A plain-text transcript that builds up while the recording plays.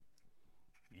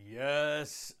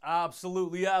Yes,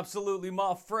 absolutely, absolutely,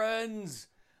 my friends.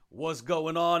 What's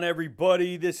going on,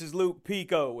 everybody? This is Luke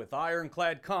Pico with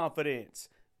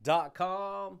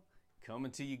IroncladConfidence.com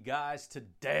coming to you guys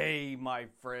today, my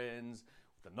friends,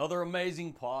 with another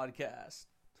amazing podcast.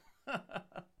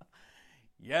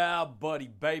 Yeah, buddy,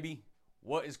 baby.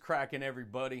 What is cracking,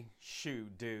 everybody?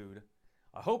 Shoot, dude.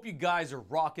 I hope you guys are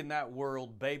rocking that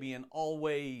world, baby, and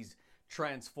always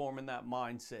transforming that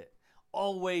mindset.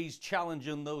 Always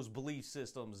challenging those belief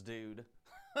systems, dude.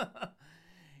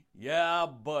 Yeah,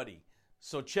 buddy.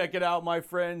 So check it out, my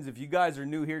friends. If you guys are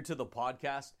new here to the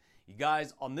podcast, you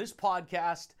guys, on this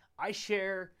podcast, I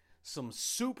share some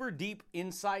super deep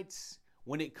insights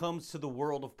when it comes to the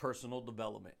world of personal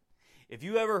development. If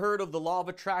you ever heard of the law of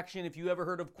attraction, if you ever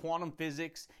heard of quantum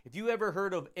physics, if you ever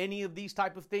heard of any of these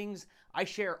type of things, I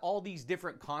share all these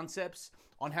different concepts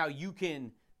on how you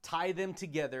can tie them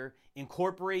together,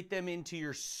 incorporate them into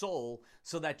your soul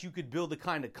so that you could build the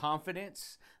kind of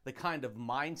confidence, the kind of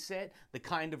mindset, the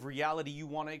kind of reality you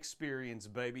want to experience,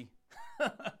 baby.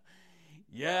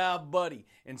 Yeah, buddy.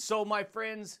 And so, my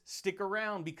friends, stick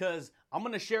around because I'm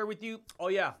going to share with you, oh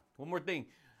yeah, one more thing.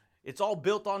 It's all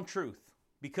built on truth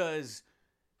because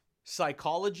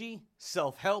psychology,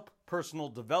 self-help, personal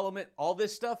development, all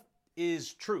this stuff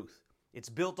is truth. It's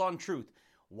built on truth.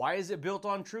 Why is it built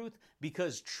on truth?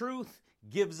 Because truth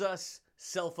gives us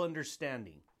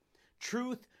self-understanding.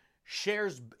 Truth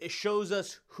shows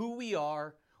us who we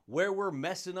are, where we're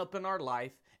messing up in our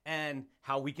life, and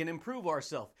how we can improve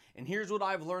ourselves. And here's what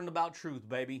I've learned about truth,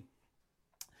 baby.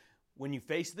 When you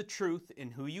face the truth in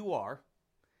who you are,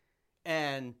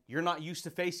 and you're not used to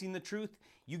facing the truth,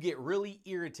 you get really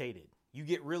irritated. You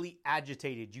get really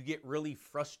agitated. You get really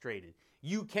frustrated.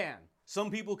 You can.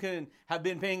 Some people have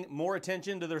been paying more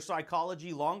attention to their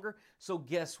psychology longer. So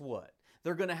guess what?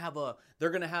 They're gonna have a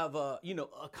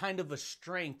kind of a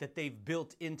strength that they've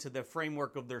built into the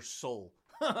framework of their soul.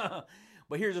 But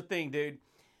here's the thing, dude.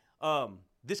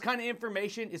 This kind of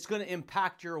information, it's going to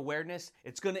impact your awareness.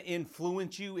 It's going to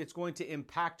influence you. It's going to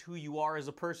impact who you are as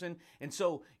a person. And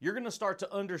so you're going to start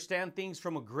to understand things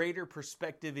from a greater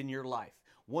perspective in your life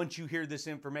once you hear this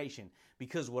information.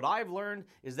 Because what I've learned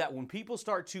is that when people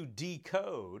start to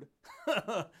decode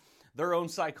their own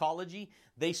psychology,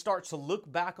 they start to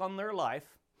look back on their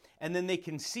life and then they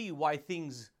can see why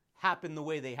things happen the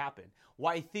way they happen,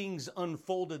 why things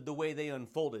unfolded the way they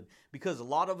unfolded. Because a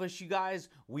lot of us, you guys,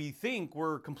 we think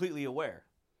we're completely aware.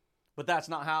 But that's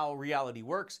not how reality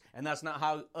works, and that's not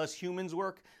how us humans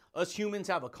work. Us humans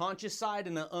have a conscious side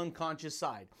and an unconscious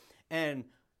side. And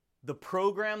the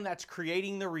program that's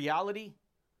creating the reality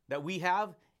that we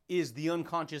have is the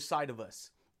unconscious side of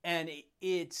us. And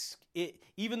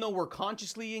even though we're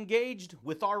consciously engaged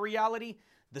with our reality,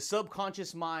 the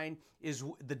subconscious mind is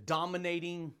the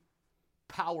dominating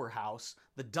powerhouse,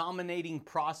 the dominating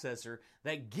processor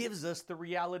that gives us the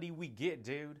reality we get,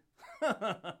 dude.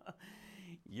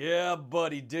 Yeah,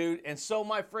 buddy, dude. And so,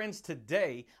 my friends,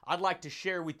 today I'd like to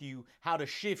share with you how to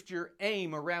shift your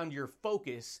aim around your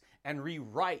focus and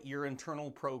rewrite your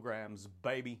internal programs,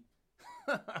 baby.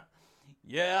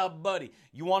 Yeah, buddy.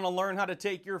 You want to learn how to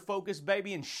take your focus,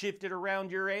 baby, and shift it around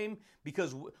your aim?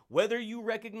 Because whether you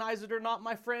recognize it or not,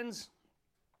 my friends,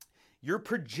 you're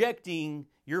projecting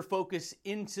your focus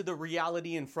into the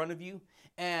reality in front of you,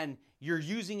 and you're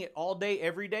using it all day,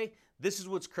 every day. This is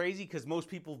what's crazy because most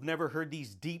people have never heard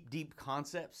these deep, deep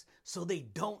concepts, so they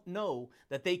don't know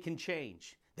that they can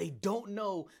change. They don't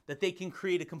know that they can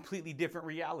create a completely different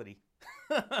reality.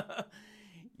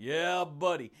 Yeah,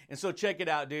 buddy. And so check it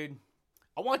out, dude.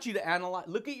 I want you to analyze,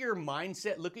 look at your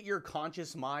mindset, look at your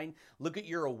conscious mind, look at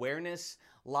your awareness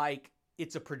like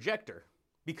it's a projector.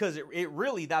 Because it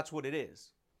really, that's what it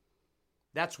is.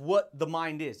 That's what the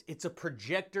mind is. It's a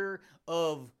projector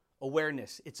of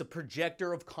awareness. It's a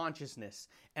projector of consciousness.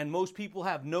 And most people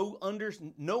have no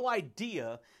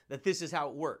idea that this is how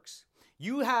it works.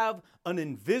 You have an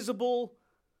invisible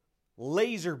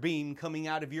laser beam coming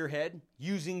out of your head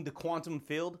using the quantum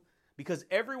field because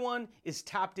everyone is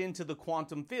tapped into the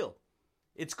quantum field.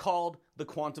 It's called the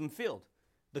quantum field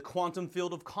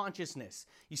of consciousness.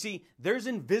 You see, there's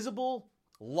invisible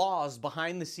laws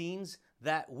behind the scenes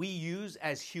that we use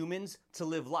as humans to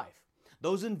live life.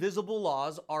 Those invisible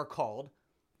laws are called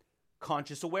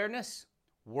conscious awareness,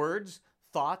 words,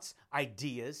 thoughts,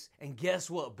 ideas, and guess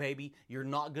what, baby? You're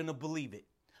not going to believe it.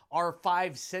 Our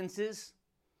five senses,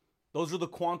 those are the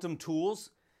quantum tools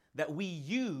that we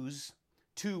use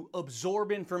to absorb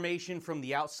information from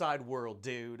the outside world,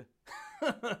 dude.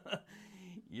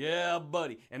 Yeah,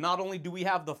 buddy. And not only do we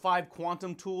have the 5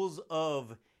 quantum tools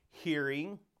of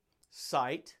hearing,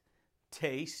 sight,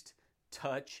 taste,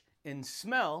 touch, and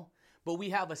smell, But we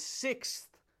have a sixth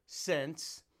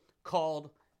sense called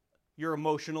your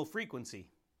emotional frequency.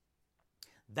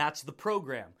 That's the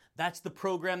program. That's the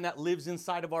program that lives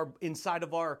inside of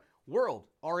our world,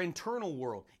 our internal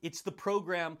world. It's the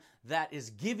program that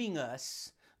is giving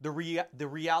us the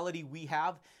reality we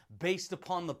have based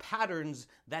upon the patterns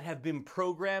that have been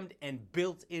programmed and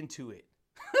built into it.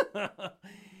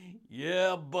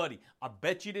 Yeah, buddy. I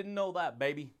bet you didn't know that,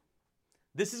 baby.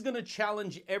 This is going to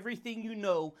challenge everything you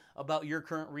know about your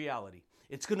current reality.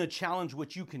 It's going to challenge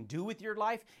what you can do with your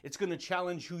life. It's going to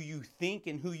challenge who you think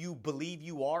and who you believe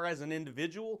you are as an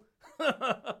individual.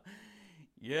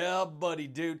 Yeah, buddy,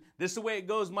 dude. This is the way it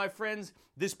goes, my friends.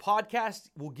 This podcast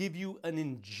will give you an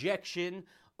injection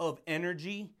of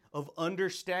energy, of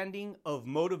understanding, of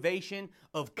motivation,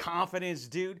 of confidence,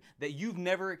 dude, that you've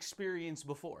never experienced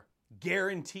before.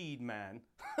 Guaranteed, man.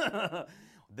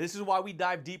 This is why we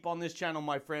dive deep on this channel,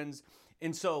 my friends.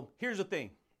 And so here's the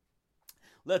thing.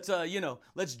 Let's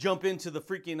jump into the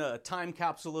freaking time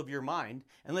capsule of your mind,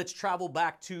 and let's travel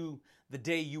back to the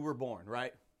day you were born,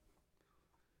 right?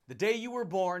 The day you were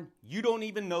born, you don't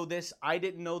even know this. I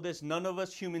didn't know this. None of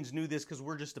us humans knew this because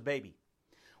we're just a baby.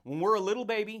 When we're a little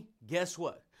baby, guess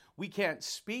what? We can't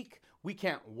speak, we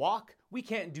can't walk, we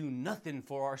can't do nothing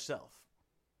for ourselves.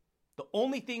 The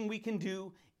only thing we can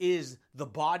do is the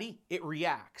body, it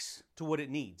reacts to what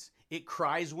it needs. It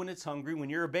cries when it's hungry. When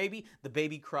you're a baby, the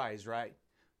baby cries, right?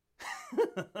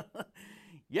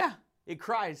 Yeah, it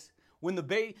cries. When the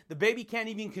baby can't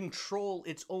even control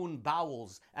its own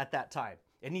bowels at that time.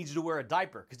 It needs to wear a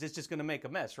diaper because it's just going to make a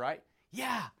mess, right?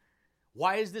 Yeah.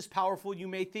 Why is this powerful, you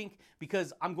may think?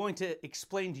 Because I'm going to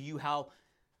explain to you how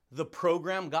the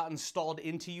program got installed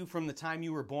into you from the time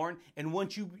you were born. And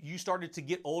once you started to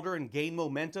get older and gain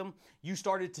momentum, you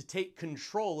started to take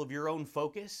control of your own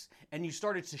focus, and you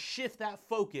started to shift that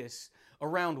focus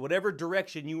around whatever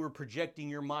direction you were projecting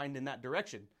your mind in that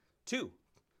direction to.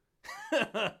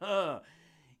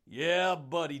 Yeah,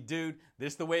 buddy, dude.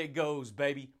 This is the way it goes,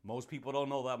 baby. Most people don't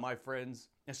know that, my friends.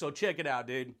 And so check it out,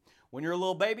 dude. When you're a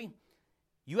little baby,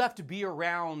 you have to be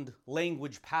around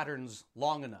language patterns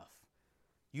long enough.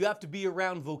 You have to be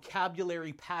around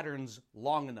vocabulary patterns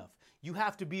long enough. You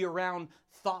have to be around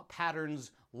thought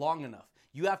patterns long enough.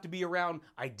 You have to be around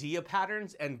idea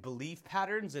patterns and belief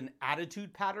patterns and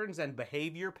attitude patterns and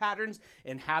behavior patterns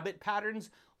and habit patterns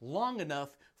long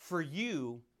enough for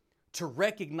you to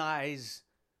recognize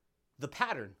the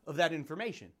pattern of that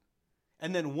information.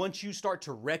 And then once you start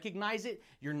to recognize it,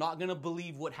 you're not going to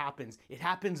believe what happens. It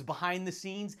happens behind the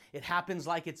scenes. It happens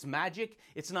like it's magic.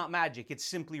 It's not magic. It's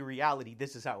simply reality.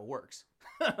 This is how it works.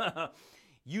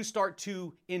 You start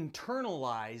to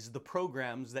internalize the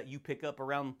programs that you pick up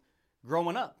around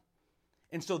growing up.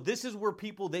 And so this is where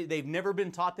people, they've never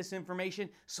been taught this information,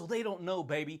 so they don't know,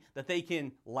 baby, that they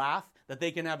can laugh, that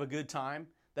they can have a good time,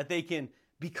 that they can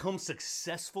become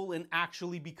successful and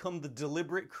actually become the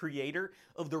deliberate creator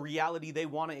of the reality they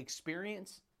want to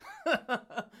experience.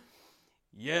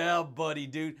 Yeah, buddy,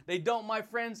 dude. They don't, my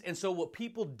friends. And so what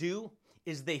people do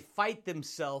is they fight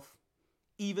themselves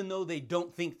even though they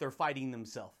don't think they're fighting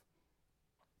themselves.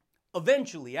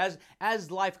 Eventually, as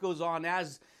life goes on,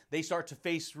 as they start to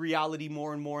face reality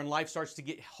more and more, and life starts to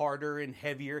get harder and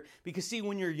heavier. Because see,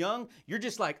 when you're young, you're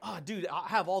just like, oh, dude, I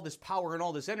have all this power and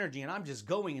all this energy, and I'm just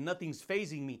going, and nothing's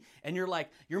phasing me. And you're like,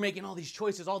 you're making all these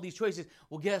choices.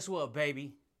 Well, guess what,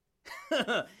 baby?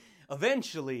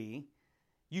 Eventually,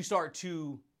 you start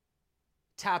to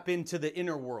tap into the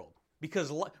inner world.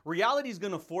 Because reality is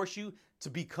going to force you to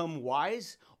become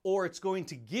wise, or it's going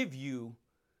to give you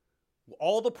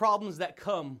all the problems that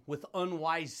come with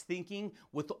unwise thinking,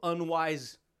 with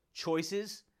unwise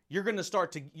choices. You're going to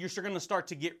start to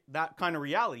get that kind of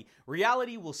reality.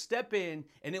 Reality will step in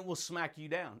and it will smack you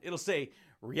down. It'll say,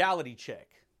 reality check.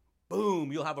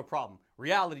 Boom, you'll have a problem.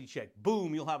 Reality check.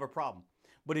 Boom, you'll have a problem.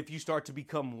 But if you start to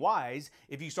become wise,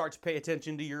 if you start to pay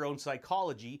attention to your own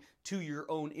psychology, to your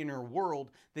own inner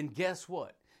world, then guess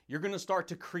what? You're going to start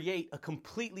to create a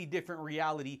completely different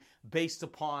reality based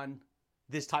upon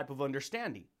this type of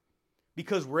understanding.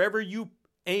 Because wherever you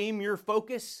aim your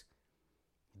focus,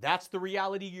 that's the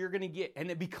reality you're going to get. And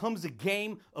it becomes a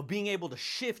game of being able to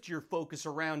shift your focus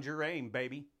around your aim,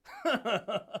 baby.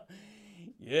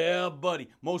 Yeah, buddy.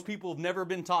 Most people have never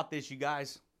been taught this, you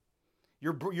guys.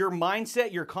 Your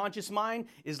mindset, your conscious mind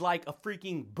is like a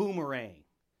freaking boomerang.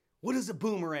 What is a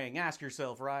boomerang? Ask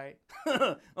yourself, right?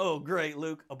 Oh, great,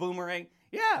 Luke. A boomerang?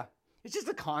 Yeah, it's just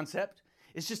a concept.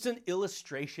 It's just an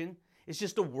illustration. It's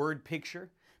just a word picture,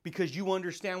 because you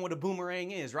understand what a boomerang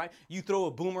is, right? You throw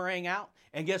a boomerang out,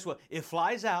 and guess what? It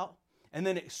flies out, and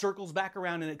then it circles back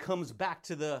around, and it comes back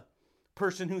to the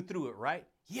person who threw it, right?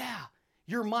 Yeah,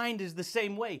 your mind is the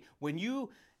same way.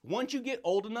 Once you get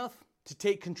old enough to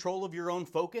take control of your own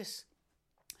focus,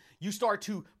 you start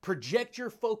to project your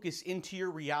focus into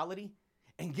your reality.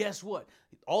 And guess what?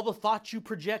 All the thoughts you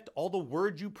project, all the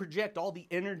words you project, all the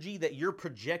energy that you're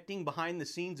projecting behind the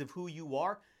scenes of who you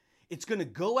are, it's going to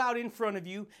go out in front of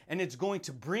you and it's going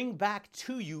to bring back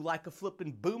to you like a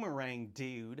flipping boomerang,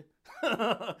 dude.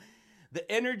 The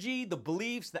energy, the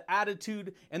beliefs, the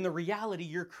attitude, and the reality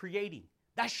you're creating.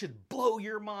 That should blow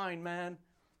your mind, man.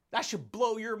 That should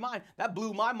blow your mind. That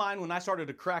blew my mind when I started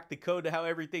to crack the code to how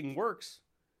everything works.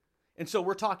 And so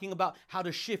we're talking about how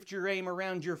to shift your aim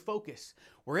around your focus.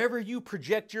 Wherever you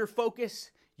project your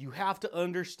focus, you have to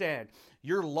understand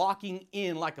you're locking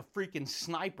in like a freaking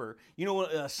sniper. You know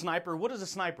what a sniper, what is a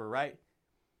sniper, right?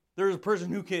 There's a person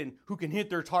who can hit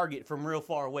their target from real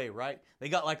far away, right? They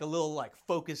got like a little like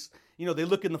focus, they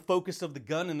look in the focus of the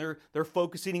gun and they're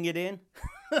focusing it in.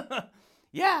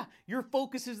 Yeah, your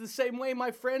focus is the same way,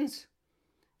 my friends.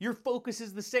 Your focus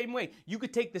is the same way. You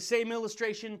could take the same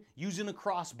illustration using a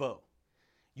crossbow.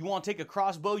 You want to take a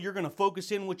crossbow, you're going to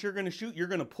focus in what you're going to shoot, you're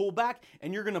going to pull back,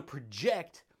 and you're going to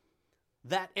project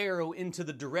that arrow into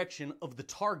the direction of the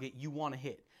target you want to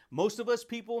hit. Most of us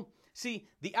people, see,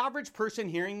 the average person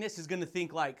hearing this is going to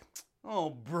think like, oh,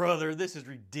 brother, this is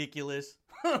ridiculous.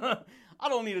 I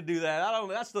don't need to do that.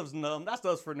 That stuff's numb. That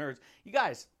stuff's for nerds. You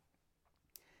guys,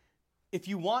 if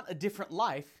you want a different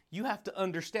life, you have to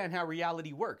understand how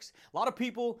reality works. A lot of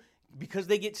people, because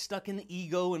they get stuck in the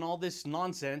ego and all this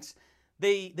nonsense,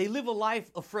 they live a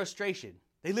life of frustration.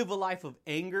 They live a life of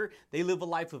anger. They live a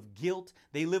life of guilt.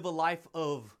 They live a life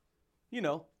of,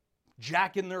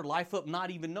 jacking their life up, not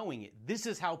even knowing it. This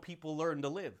is how people learn to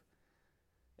live.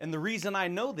 And the reason I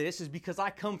know this is because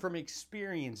I come from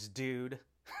experience, dude.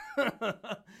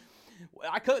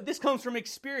 This comes from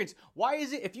experience. Why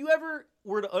is it, if you ever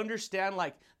were to understand,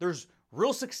 like, there's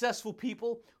real successful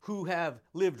people who have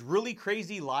lived really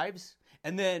crazy lives,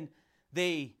 and then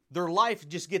their life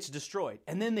just gets destroyed.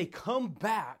 And then they come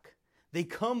back,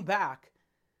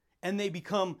 and they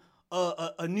become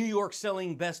a New York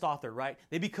selling best author, right?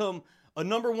 They become a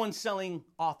 #1 selling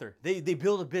author. They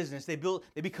build a business. They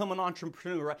become an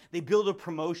entrepreneur, right? They build a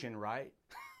promotion, right?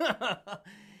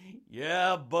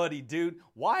 Yeah, buddy, dude.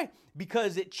 Why?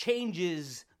 Because it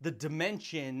changes the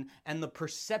dimension and the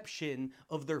perception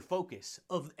of their focus.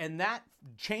 And that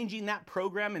changing that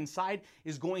program inside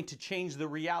is going to change the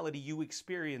reality you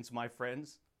experience, my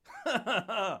friends.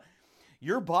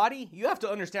 Your body, you have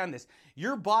to understand this.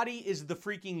 Your body is the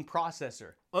freaking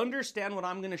processor. Understand what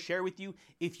I'm going to share with you.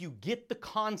 If you get the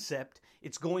concept,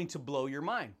 it's going to blow your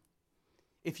mind.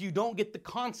 If you don't get the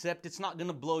concept, it's not going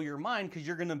to blow your mind because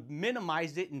you're going to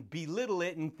minimize it and belittle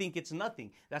it and think it's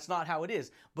nothing. That's not how it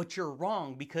is. But you're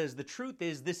wrong, because the truth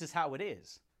is this is how it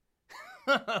is.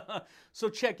 So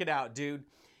check it out, dude.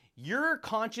 Your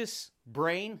conscious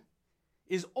brain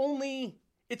is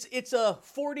it's a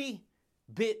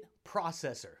 40-bit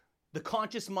processor. The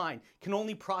conscious mind can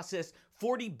only process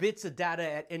 40 bits of data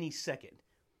at any second.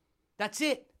 That's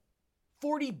it.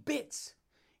 40 bits.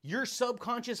 Your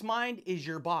subconscious mind is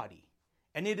your body.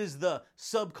 And it is the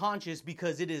subconscious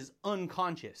because it is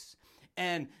unconscious.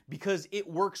 And because it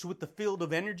works with the field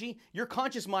of energy, your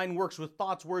conscious mind works with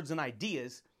thoughts, words, and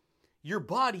ideas. Your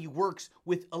body works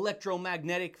with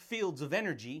electromagnetic fields of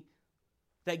energy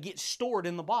that get stored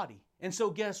in the body. And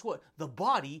so guess what? The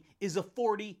body is a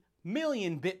 40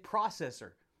 million bit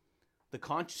processor.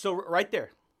 So right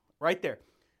there.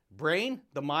 Brain,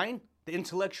 the mind, the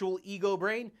intellectual ego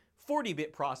brain,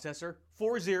 40-bit processor,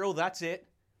 40, that's it.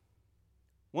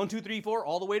 1, 2, 3, 4,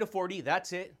 all the way to 40,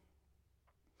 that's it.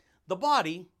 The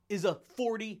body is a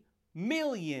 40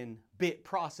 million bit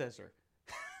processor.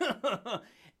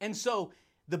 And so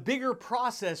the bigger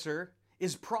processor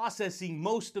is processing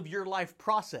most of your life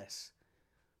process.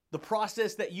 The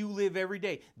process that you live every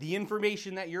day, the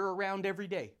information that you're around every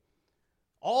day.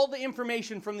 All the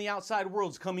information from the outside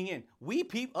world's coming in.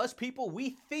 Us people,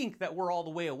 we think that we're all the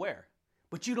way aware.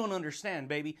 But you don't understand,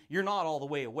 baby. You're not all the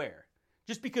way aware.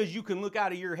 Just because you can look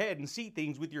out of your head and see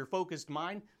things with your focused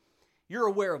mind, you're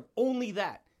aware of only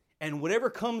that. And whatever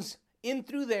comes in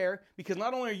through there, because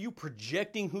not only are you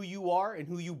projecting who you are and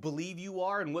who you believe you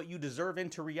are and what you deserve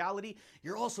into reality,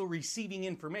 you're also receiving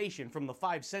information from the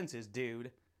 5 senses,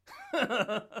 dude.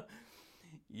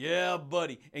 Yeah,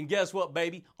 buddy. And guess what,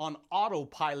 baby? On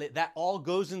autopilot, that all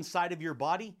goes inside of your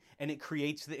body and it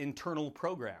creates the internal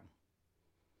program.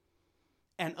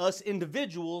 And us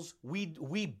individuals, we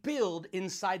build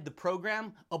inside the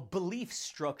program a belief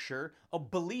structure, a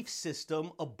belief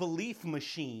system, a belief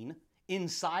machine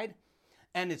inside.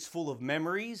 and it's full of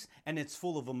memories, and it's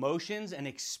full of emotions and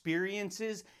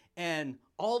experiences and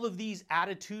all of these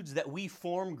attitudes that we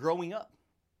form growing up.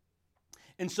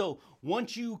 And so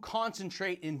once you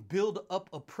concentrate and build up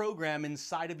a program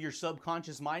inside of your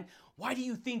subconscious mind, why do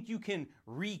you think you can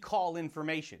recall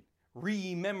information,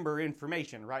 remember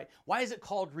information, right? Why is it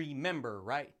called remember,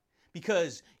 right?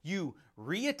 Because you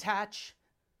reattach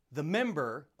the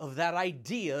member of that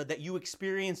idea that you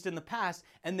experienced in the past,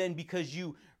 and then because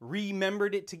you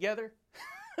remembered it together,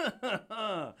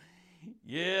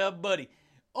 yeah, buddy.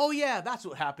 Oh yeah, that's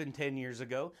what happened 10 years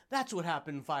ago. That's what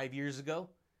happened 5 years ago.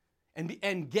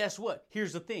 And guess what?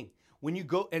 Here's the thing. When you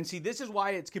go, and see, this is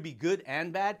why it could be good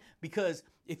and bad, because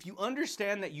if you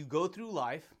understand that you go through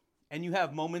life and you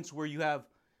have moments where you have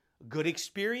good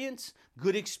experience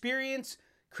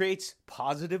creates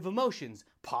positive emotions,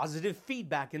 positive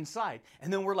feedback inside.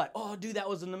 And then we're like, oh, dude, that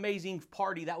was an amazing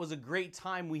party. That was a great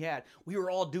time we had. We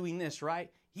were all doing this, right?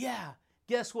 Yeah.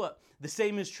 Guess what? The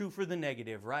same is true for the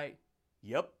negative, right?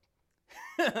 Yep.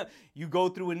 You go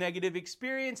through a negative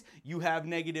experience, you have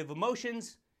negative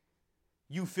emotions,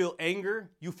 you feel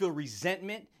anger, you feel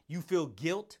resentment, you feel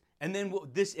guilt, and then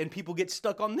people get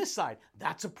stuck on this side.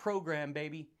 That's a program,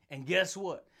 baby. And guess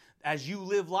what? As you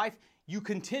live life, you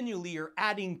continually are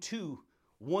adding to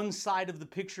one side of the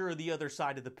picture or the other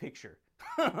side of the picture.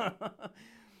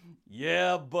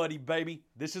 Yeah, buddy, baby.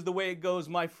 This is the way it goes,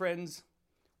 my friends.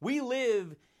 We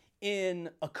live in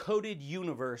a coded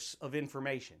universe of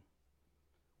information.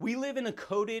 We live in a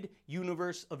coded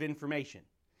universe of information.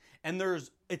 And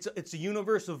it's a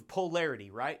universe of polarity,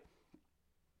 right?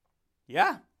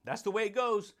 Yeah, that's the way it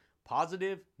goes.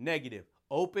 Positive, negative,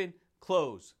 open,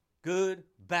 close, good,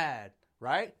 bad,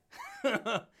 right?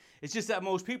 It's just that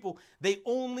most people, they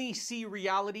only see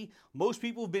reality. Most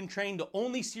people have been trained to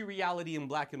only see reality in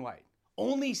black and white.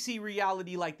 Only see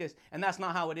reality like this. And that's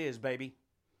not how it is, baby.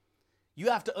 You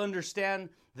have to understand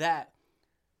that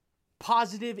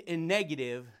positive and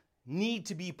negative need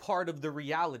to be part of the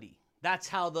reality. That's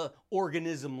how the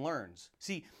organism learns.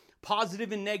 See,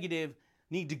 positive and negative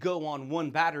need to go on one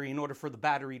battery in order for the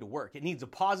battery to work. It needs a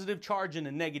positive charge and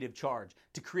a negative charge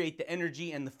to create the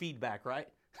energy and the feedback, right?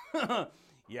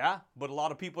 Yeah, but a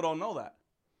lot of people don't know that.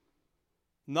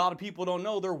 A lot of people don't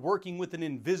know they're working with an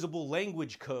invisible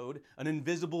language code, an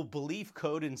invisible belief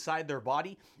code inside their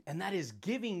body, and that is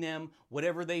giving them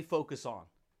whatever they focus on.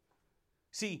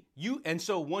 See,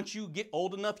 so once you get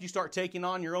old enough, you start taking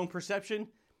on your own perception,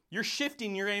 you're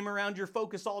shifting your aim around your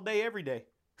focus all day, every day.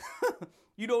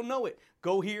 You don't know it.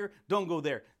 Go here, don't go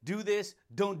there. Do this,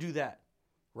 don't do that.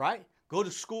 Right? Go to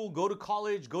school, go to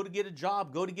college, go to get a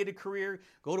job, go to get a career,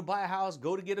 go to buy a house,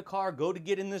 go to get a car, go to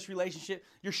get in this relationship.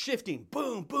 You're shifting.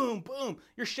 Boom, boom, boom.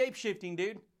 You're shape-shifting,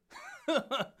 dude.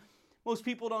 Most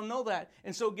people don't know that.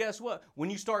 And so guess what? When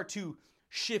you start to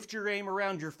shift your aim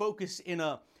around your focus in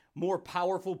a more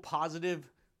powerful, positive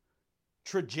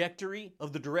trajectory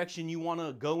of the direction you want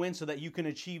to go in so that you can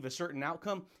achieve a certain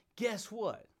outcome, guess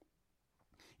what?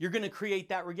 You're going to create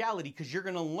that reality because you're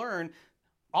going to learn,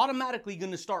 automatically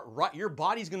going to start, your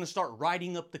body's going to start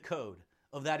writing up the code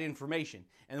of that information.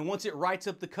 And once it writes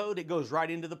up the code, it goes right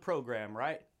into the program,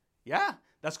 right? Yeah,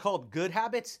 that's called good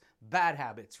habits, bad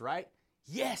habits, right?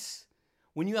 Yes.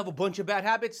 When you have a bunch of bad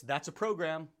habits, that's a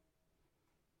program.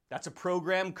 That's a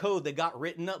program code that got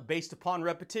written up based upon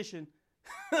repetition.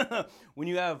 When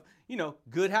you have,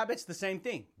 good habits, the same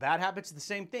thing. Bad habits, the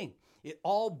same thing. It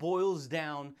all boils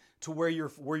down to where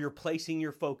you're placing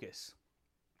your focus.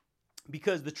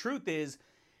 Because the truth is,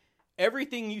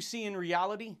 everything you see in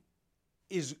reality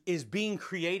is being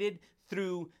created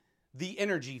through the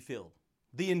energy field,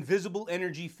 the invisible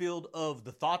energy field of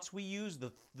the thoughts we use,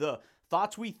 the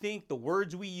thoughts we think, the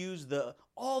words we use,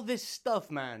 all this stuff,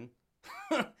 man.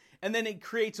 And then it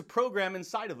creates a program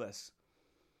inside of us.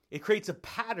 It creates a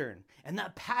pattern, and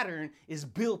that pattern is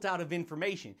built out of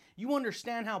information. You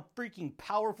understand how freaking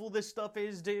powerful this stuff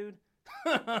is, dude?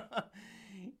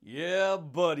 Yeah,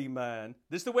 buddy, man.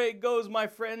 This is the way it goes, my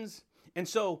friends. And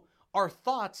so our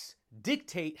thoughts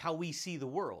dictate how we see the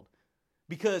world.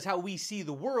 Because how we see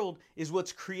the world is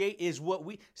what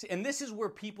we see. And this is where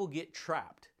people get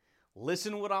trapped.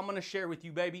 Listen to what I'm going to share with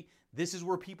you, baby. This is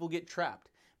where people get trapped.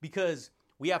 Because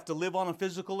we have to live on a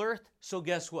physical earth. So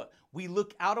guess what? We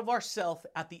look out of ourselves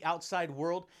at the outside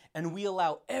world, and we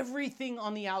allow everything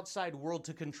on the outside world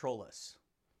to control us.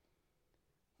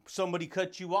 Somebody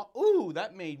cut you off. Ooh,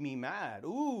 that made me mad.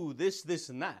 Ooh, this,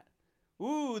 and that.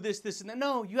 Ooh, this, and that.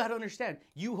 No, you got to understand.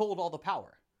 You hold all the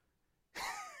power.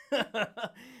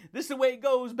 This is the way it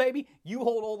goes, baby. You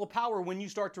hold all the power when you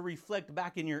start to reflect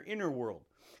back in your inner world.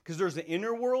 Because there's an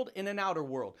inner world and an outer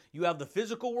world. You have the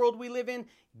physical world we live in.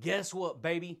 Guess what,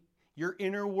 baby? Your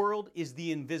inner world is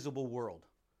the invisible world.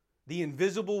 The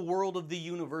invisible world of the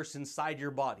universe inside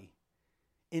your body.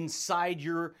 Inside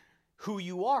your who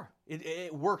you are.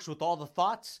 It works with all the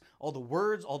thoughts, all the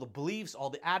words, all the beliefs, all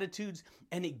the attitudes,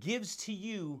 and it gives to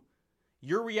you,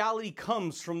 your reality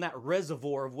comes from that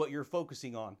reservoir of what you're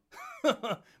focusing on.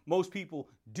 Most people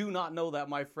do not know that,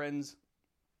 my friends.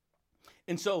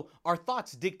 And so our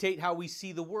thoughts dictate how we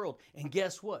see the world. And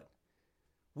guess what?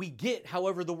 We get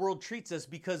however the world treats us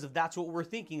because of that's what we're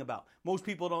thinking about. Most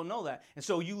people don't know that. And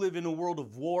so you live in a world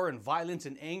of war and violence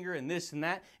and anger and this and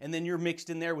that. And then you're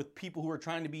mixed in there with people who are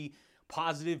trying to be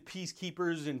positive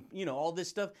peacekeepers and, all this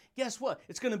stuff. Guess what?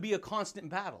 It's going to be a constant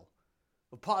battle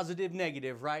of positive,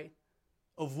 negative, right?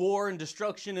 Of war and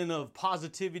destruction and of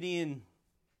positivity and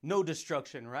no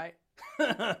destruction, right?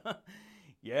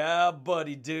 Yeah,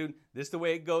 buddy, dude. This is the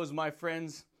way it goes, my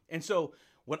friends. And so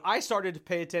what I started to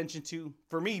pay attention to,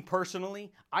 for me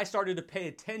personally, I started to pay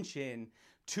attention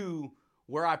to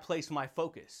where I place my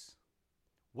focus.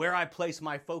 Where I place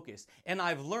my focus. And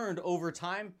I've learned over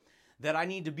time that I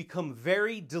need to become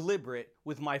very deliberate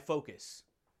with my focus.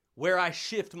 Where I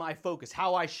shift my focus,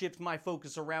 how I shift my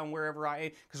focus around wherever I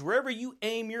aim. Because wherever you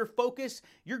aim your focus,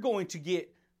 you're going to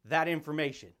get that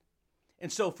information.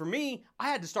 And so for me, I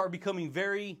had to start becoming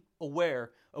very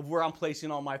aware of where I'm placing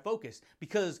all my focus.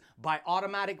 Because by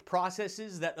automatic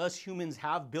processes that us humans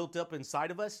have built up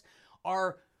inside of us,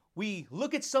 we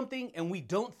look at something and we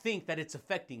don't think that it's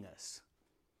affecting us.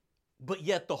 But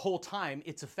yet the whole time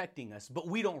it's affecting us. But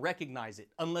we don't recognize it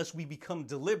unless we become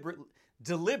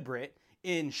deliberate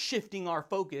in shifting our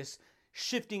focus,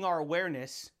 shifting our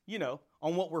awareness,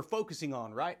 on what we're focusing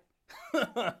on, right?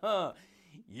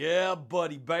 Yeah,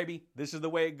 buddy, baby. This is the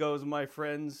way it goes, my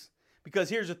friends. Because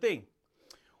here's the thing.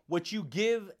 What you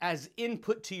give as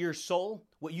input to your soul,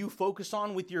 what you focus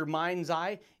on with your mind's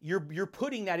eye, you're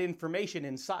putting that information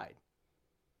inside.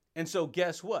 And so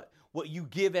guess what? What you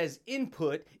give as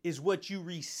input is what you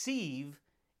receive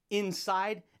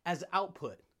inside as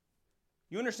output.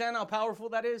 You understand how powerful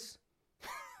that is?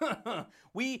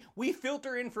 We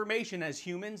filter information as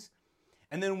humans,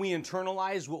 and then we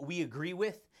internalize what we agree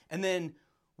with, and then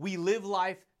we live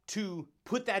life to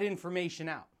put that information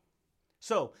out.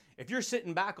 So if you're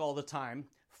sitting back all the time,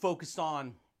 focused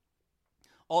on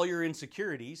all your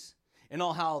insecurities and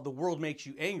all how the world makes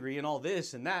you angry and all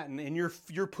this and that, and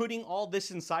you're putting all this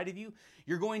inside of you,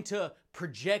 you're going to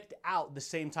project out the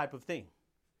same type of thing.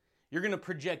 You're going to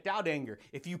project out anger.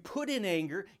 If you put in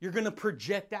anger, you're going to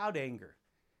project out anger.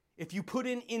 If you put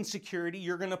in insecurity,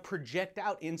 you're going to project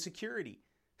out insecurity.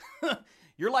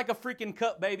 You're like a freaking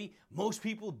cup, baby. Most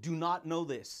people do not know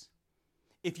this.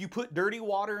 If you put dirty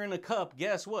water in a cup,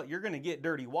 guess what? You're going to get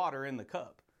dirty water in the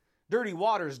cup. Dirty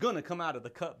water is going to come out of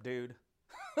the cup, dude.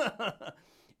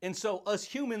 And so us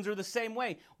humans are the same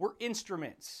way. We're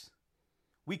instruments.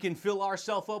 We can fill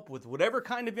ourselves up with whatever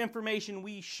kind of information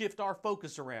we shift our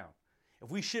focus around. If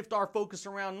we shift our focus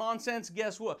around nonsense,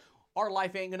 guess what? Our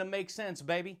life ain't going to make sense,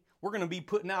 baby. We're going to be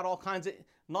putting out all kinds of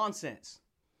nonsense.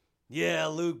 Yeah,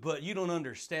 Luke, but you don't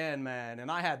understand, man.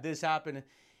 And I had this happen.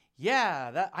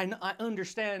 Yeah, I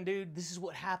understand, dude. This is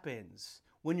what happens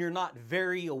when you're not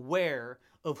very aware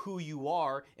of who you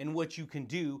are and what you can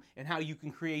do and how you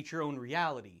can create your own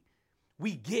reality.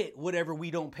 We get whatever we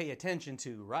don't pay attention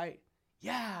to, right?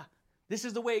 Yeah, this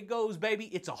is the way it goes, baby.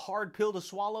 It's a hard pill to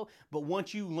swallow, but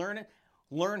once you learn it,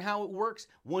 learn how it works,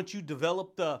 once you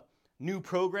develop the new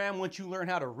program, once you learn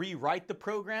how to rewrite the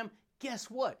program, guess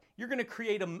what? You're going to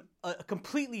create a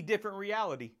completely different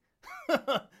reality.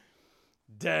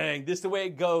 Dang, this is the way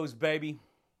it goes, baby.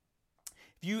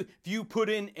 If you put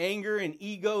in anger and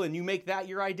ego and you make that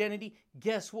your identity,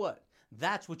 guess what?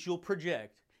 That's what you'll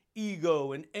project.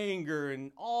 Ego and anger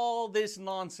and all this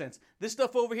nonsense. This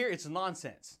stuff over here, it's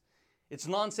nonsense. It's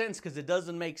nonsense because it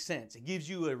doesn't make sense. It gives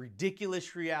you a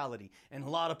ridiculous reality. And a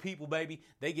lot of people, baby,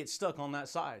 they get stuck on that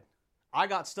side. I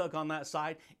got stuck on that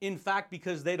side. In fact,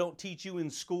 because they don't teach you in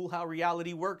school how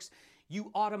reality works,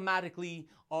 you automatically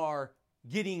are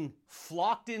getting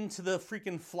flocked into the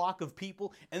freaking flock of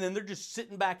people, and then they're just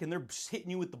sitting back and they're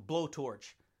hitting you with the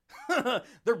blowtorch.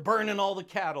 They're burning all the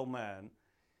cattle, man.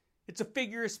 It's a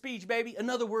figure of speech, baby. In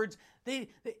other words, they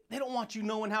don't want you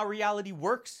knowing how reality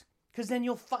works, because then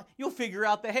you'll figure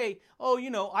out that, hey,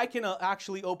 I can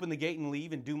actually open the gate and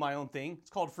leave and do my own thing. It's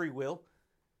called free will.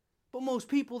 But most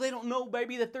people, they don't know,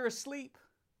 baby, that they're asleep.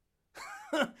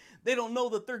 They don't know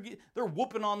that they're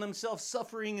whooping on themselves,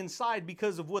 suffering inside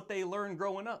because of what they learned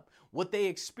growing up, what they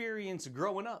experienced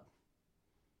growing up.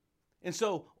 And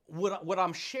so what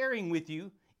I'm sharing with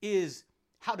you is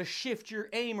how to shift your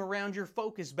aim around your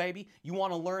focus, baby. You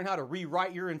want to learn how to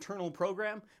rewrite your internal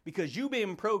program? Because you've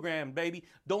been programmed, baby.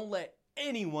 Don't let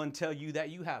anyone tell you that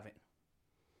you haven't.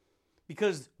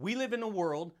 Because we live in a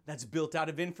world that's built out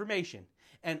of information.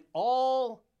 And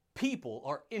all people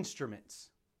are instruments.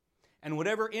 And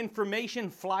whatever information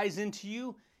flies into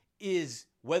you is,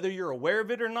 whether you're aware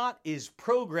of it or not, is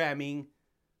programming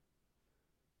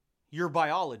your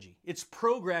biology. It's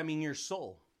programming your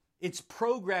soul. It's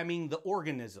programming the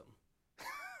organism.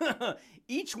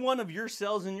 Each one of your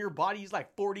cells in your body is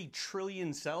like 40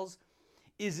 trillion cells,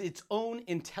 is its own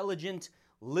intelligent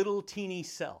little teeny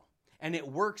cell. And it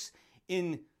works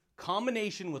in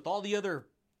combination with all the other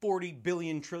 40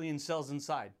 billion trillion cells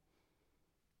inside.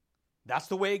 That's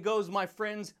the way it goes, my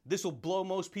friends. This will blow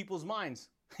most people's minds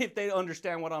if they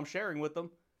understand what I'm sharing with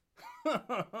them.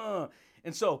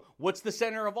 And so, what's the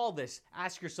center of all this?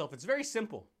 Ask yourself. It's very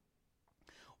simple.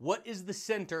 What is the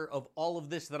center of all of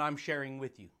this that I'm sharing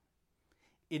with you?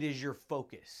 It is your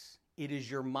focus. It is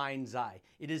your mind's eye.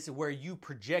 It is where you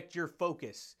project your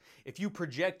focus. If you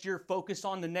project your focus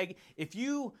on the negative, if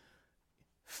you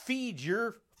feed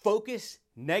your focus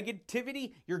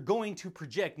negativity, you're going to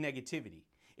project negativity.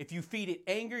 If you feed it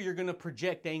anger, you're going to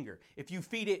project anger. If you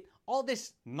feed it all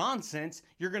this nonsense,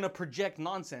 you're going to project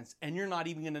nonsense, and you're not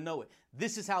even going to know it.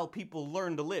 This is how people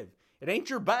learn to live. It ain't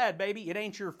your bad, baby. It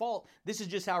ain't your fault. This is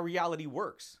just how reality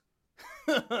works.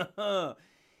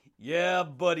 Yeah,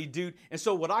 buddy, dude. And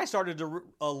so what I started to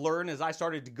learn as I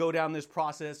started to go down this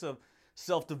process of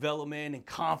self-development and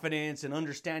confidence and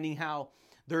understanding how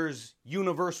there's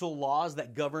universal laws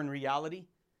that govern reality,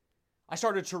 I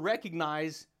started to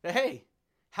recognize that, hey,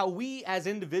 how we as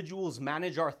individuals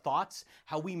manage our thoughts,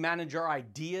 how we manage our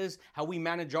ideas, how we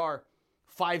manage our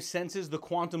five senses, the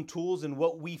quantum tools, and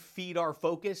what we feed our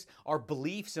focus, our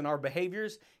beliefs, and our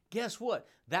behaviors, guess what?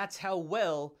 That's how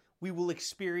well we will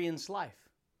experience life.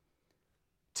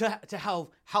 To how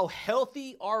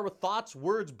healthy our thoughts,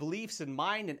 words, beliefs, and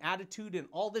mind, and attitude, and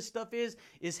all this stuff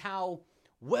is how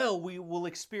well we will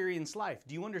experience life.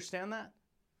 Do you understand that?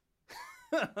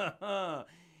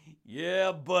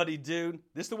 Yeah, buddy, dude.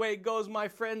 This is the way it goes, my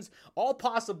friends.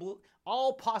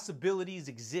 All possibilities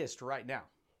exist right now.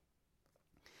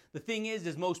 The thing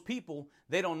is most people,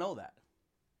 they don't know that.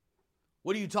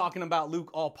 What are you talking about,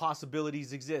 Luke? All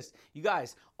possibilities exist. You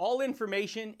guys, all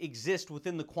information exists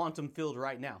within the quantum field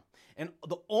right now. And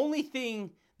the only thing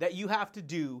that you have to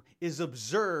do is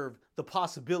observe the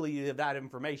possibility of that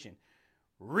information.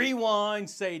 Rewind,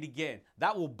 say it again.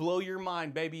 That will blow your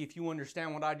mind, baby, if you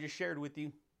understand what I just shared with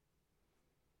you.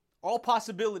 All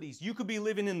possibilities. You could be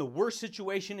living in the worst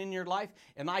situation in your life,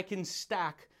 and I can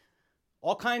stack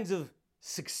all kinds of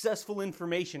successful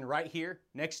information right here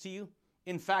next to you.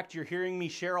 In fact, you're hearing me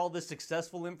share all this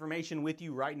successful information with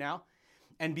you right now.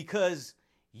 And because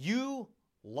you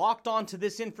locked onto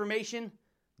this information,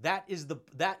 that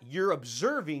you're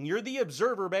observing. You're the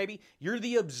observer, baby. You're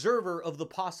the observer of the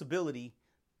possibility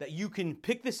that you can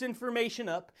pick this information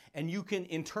up and you can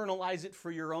internalize it for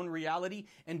your own reality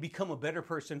and become a better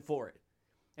person for it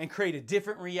and create a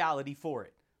different reality for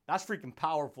it. That's freaking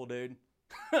powerful, dude.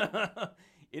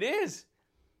 It is.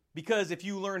 Because if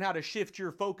you learn how to shift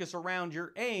your focus around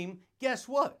your aim, guess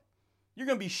what? You're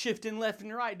going to be shifting left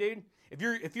and right, dude.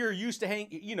 If you're used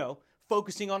to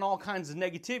focusing on all kinds of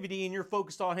negativity and you're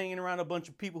focused on hanging around a bunch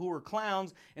of people who are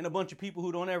clowns and a bunch of people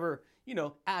who don't ever,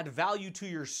 add value to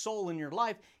your soul in your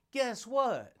life, guess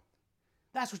what?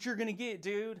 That's what you're going to get,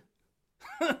 dude.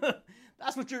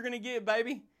 That's what you're going to get,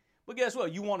 baby. But guess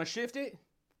what? You want to shift it?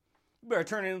 You better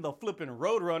turn into the flipping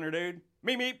Roadrunner, dude.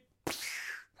 Meep.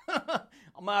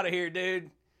 I'm out of here, dude.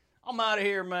 I'm out of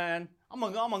here, man. I'm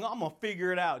gonna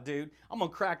figure it out, dude. I'm gonna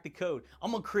crack the code.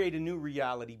 I'm gonna create a new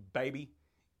reality, baby.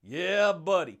 Yeah,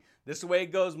 buddy. This is the way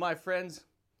it goes, my friends.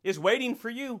 It's waiting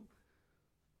for you.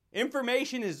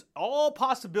 Information is all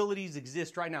possibilities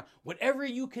exist right now. Whatever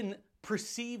you can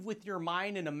perceive with your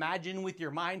mind and imagine with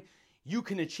your mind, you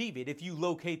can achieve it if you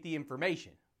locate the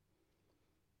information.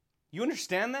 You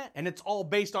understand that? And it's all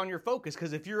based on your focus,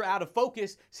 because if you're out of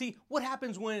focus, see, what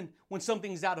happens when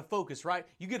something's out of focus, right?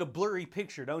 You get a blurry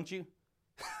picture, don't you?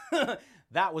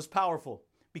 That was powerful.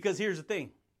 Because here's the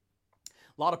thing.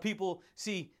 A lot of people,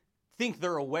 think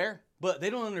they're aware, but they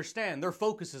don't understand. Their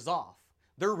focus is off.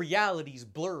 Their reality's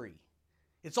blurry.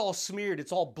 It's all smeared.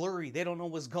 It's all blurry. They don't know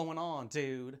what's going on,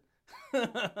 dude.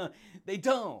 They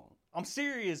don't. I'm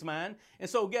serious, man. And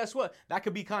so guess what? That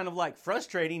could be kind of like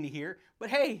frustrating to hear, but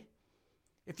hey,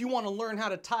 if you want to learn how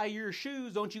to tie your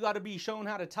shoes, don't you got to be shown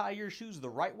how to tie your shoes the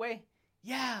right way?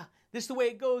 Yeah, this is the way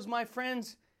it goes, my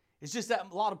friends. It's just that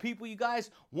a lot of people, you guys,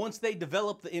 once they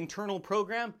develop the internal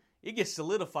program, it gets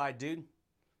solidified, dude.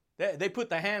 They put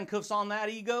the handcuffs on that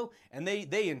ego, and they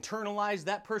internalize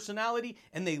that personality,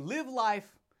 and they live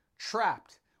life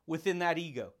trapped within that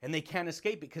ego, and they can't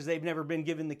escape it because they've never been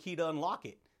given the key to unlock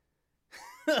it.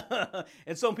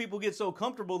 And some people get so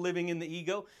comfortable living in the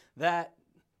ego that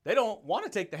they don't want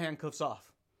to take the handcuffs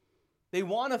off. They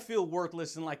want to feel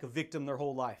worthless and like a victim their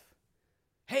whole life.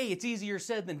 Hey, it's easier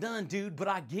said than done, dude, but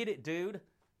I get it, dude.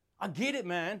 I get it,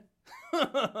 man.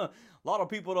 A lot of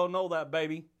people don't know that,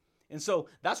 baby. And so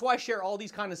that's why I share all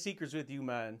these kind of secrets with you,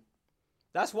 man.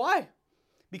 That's why.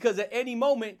 Because at any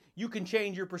moment, you can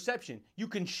change your perception. You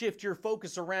can shift your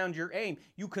focus around your aim.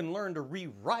 You can learn to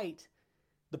rewrite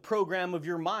the program of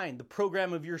your mind, the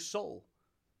program of your soul.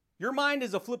 Your mind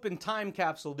is a flipping time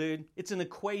capsule, dude. It's an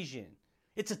equation.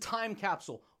 It's a time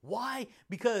capsule. Why?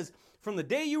 Because from the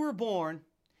day you were born,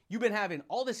 you've been having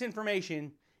all this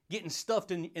information getting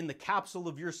stuffed in the capsule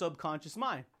of your subconscious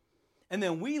mind. And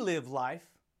then we live life,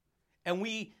 and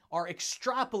we are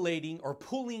extrapolating or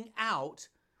pulling out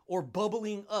or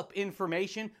bubbling up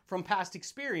information from past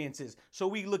experiences. So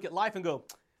we look at life and go,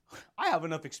 I have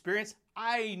enough experience.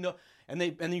 I know. And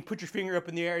then you put your finger up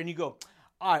in the air and you go,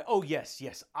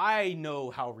 yes, I know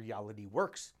how reality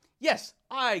works. Yes,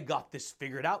 I got this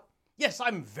figured out. Yes,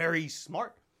 I'm very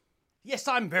smart. Yes,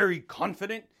 I'm very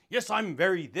confident. Yes, I'm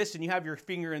very this, and you have your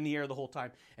finger in the air the whole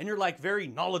time. And you're like very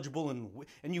knowledgeable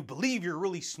and you believe you're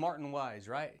really smart and wise,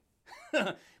 right?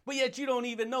 But yet you don't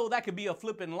even know that could be a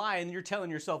flipping lie, and you're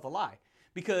telling yourself a lie.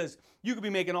 Because you could be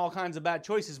making all kinds of bad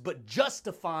choices, but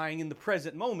justifying in the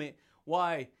present moment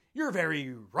why you're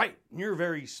very right, and you're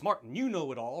very smart, and you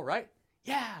know it all, right?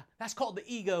 Yeah, that's called the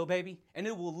ego, baby. And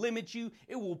it will limit you,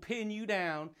 it will pin you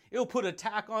down, it'll put a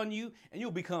tack on you, and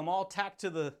you'll become all tacked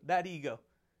to that ego.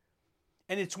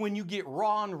 And it's when you get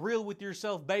raw and real with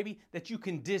yourself, baby, that you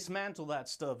can dismantle that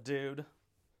stuff, dude.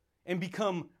 And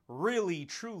become really,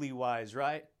 truly wise,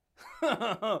 right?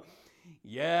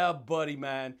 Yeah, buddy,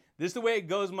 man. This is the way it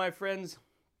goes, my friends.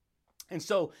 And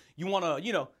so you want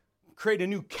to, create a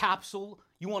new capsule.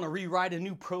 You want to rewrite a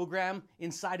new program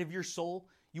inside of your soul.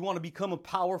 You want to become a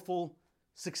powerful,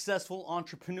 successful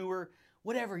entrepreneur.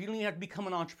 Whatever. You don't even have to become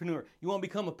an entrepreneur. You want to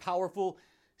become a powerful,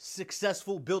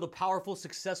 build a powerful,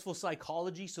 successful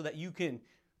psychology so that you can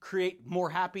create more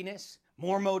happiness,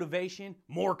 more motivation,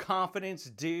 more confidence,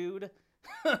 dude.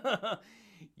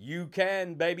 You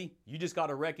can, baby. You just got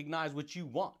to recognize what you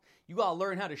want. You got to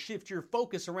learn how to shift your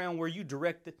focus around where you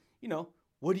direct it.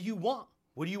 What do you want?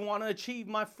 What do you want to achieve,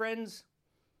 my friends?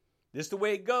 This is the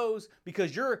way it goes,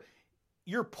 because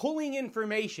you're pulling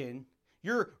information,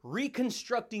 you're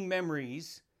reconstructing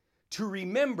memories to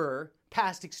remember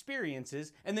past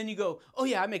experiences, and then you go, oh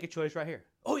yeah, I make a choice right here.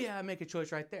 Oh yeah, I make a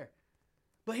choice right there.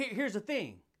 But here's the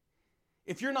thing.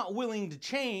 If you're not willing to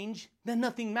change, then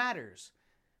nothing matters.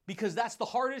 Because that's the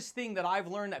hardest thing that I've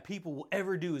learned that people will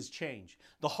ever do is change.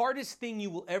 The hardest thing you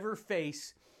will ever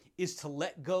face is to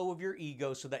let go of your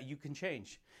ego so that you can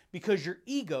change. Because your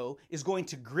ego is going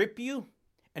to grip you,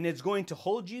 and it's going to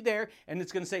hold you there, and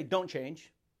it's going to say, don't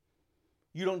change.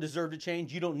 You don't deserve to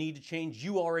change. You don't need to change.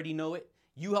 You already know it.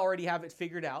 You already have it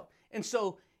figured out. And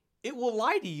so it will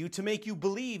lie to you to make you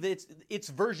believe that its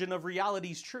version of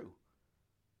reality is true.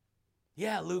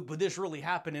 Yeah, Luke, but this really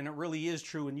happened and it really is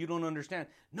true and you don't understand.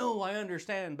 No, I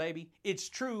understand, baby. It's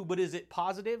true, but is it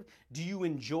positive? Do you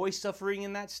enjoy suffering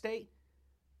in that state?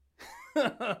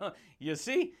 You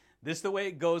see? This is the way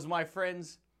it goes, my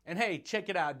friends. And hey, check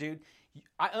it out, dude.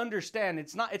 I understand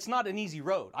it's not an easy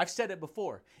road. I've said it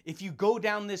before. If you go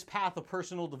down this path of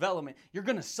personal development, you're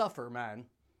going to suffer, man.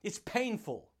 It's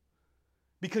painful.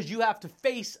 Because you have to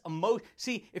face emotion.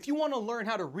 See, if you want to learn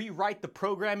how to rewrite the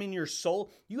program in your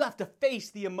soul, you have to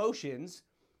face the emotions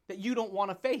that you don't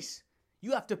want to face.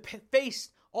 You have to face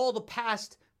all the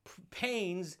past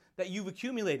pains that you've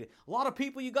accumulated. A lot of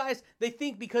people, you guys, they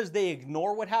think because they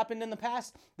ignore what happened in the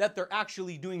past that they're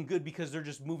actually doing good because they're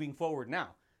just moving forward now.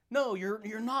 No,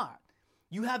 you're not.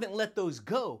 You haven't let those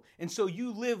go. And so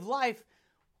you live life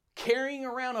carrying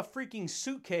around a freaking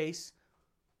suitcase,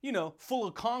 full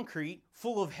of concrete,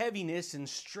 full of heaviness and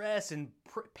stress and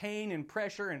pain and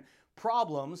pressure and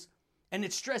problems, and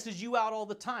it stresses you out all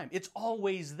the time. It's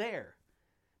always there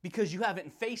because you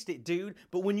haven't faced it, dude.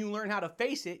 But when you learn how to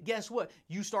face it, guess what?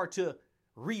 You start to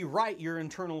rewrite your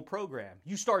internal program.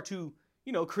 You start to,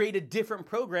 create a different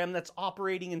program that's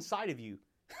operating inside of you.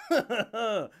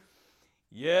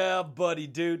 Yeah, buddy,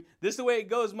 dude. This is the way it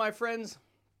goes, my friends.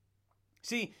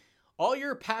 See, all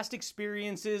your past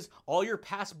experiences, all your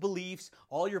past beliefs,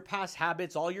 all your past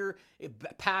habits, all your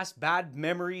past bad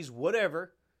memories,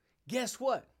 whatever, guess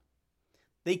what?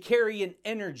 They carry an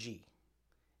energy.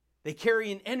 They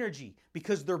carry an energy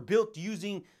because they're built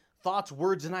using thoughts,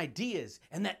 words, and ideas.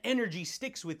 And that energy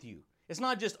sticks with you. It's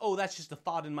not just, oh, that's just a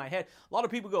thought in my head. A lot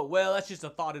of people go, well, that's just a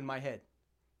thought in my head.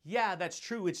 Yeah, that's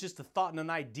true. It's just a thought and an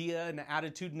idea and an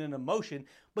attitude and an emotion.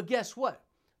 But guess what?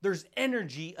 There's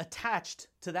energy attached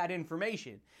to that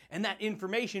information. And that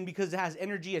information, because it has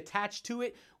energy attached to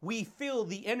it, we feel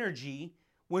the energy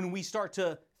when we start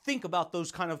to think about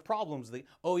those kind of problems.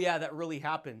 Oh yeah, that really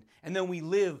happened. And then we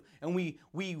live and we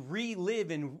relive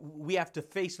and we have to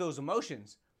face those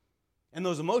emotions. And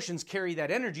those emotions carry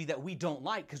that energy that we don't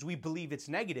like because we believe it's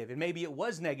negative. And maybe it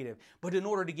was negative. But in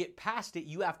order to get past it,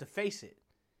 you have to face it.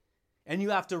 And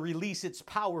you have to release its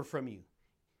power from you.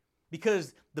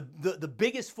 Because the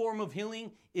biggest form of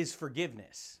healing is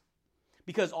forgiveness.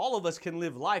 Because all of us can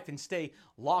live life and stay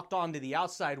locked onto the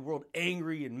outside world,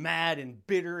 angry and mad and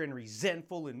bitter and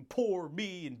resentful and poor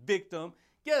me and victim.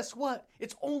 Guess what?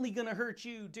 It's only going to hurt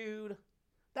you, dude.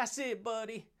 That's it,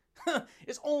 buddy.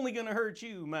 It's only going to hurt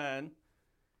you, man.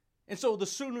 And so the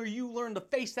sooner you learn to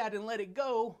face that and let it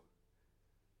go,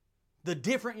 the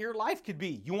different your life could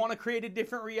be. You want to create a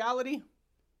different reality?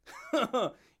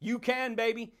 You can,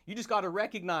 baby. You just got to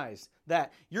recognize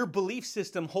that your belief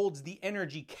system holds the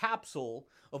energy capsule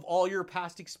of all your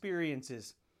past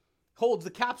experiences, holds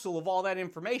the capsule of all that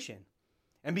information.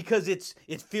 And because it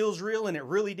feels real and it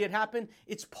really did happen,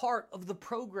 it's part of the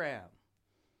program.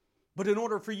 But in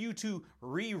order for you to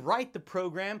rewrite the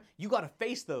program, you got to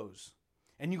face those.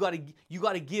 And you got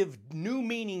to give new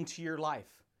meaning to your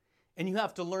life. And you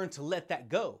have to learn to let that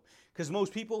go. Because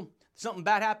most people, something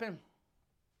bad happened,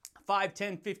 5,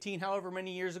 10, 15, however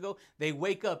many years ago, they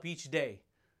wake up each day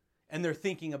and they're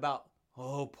thinking about,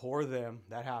 oh, poor them,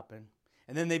 that happened.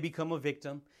 And then they become a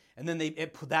victim. And then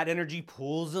that energy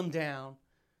pulls them down.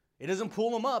 It doesn't pull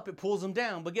them up, it pulls them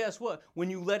down. But guess what? When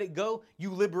you let it go,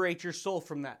 you liberate your soul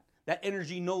from that. That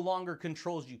energy no longer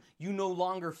controls you. You no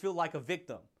longer feel like a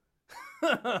victim.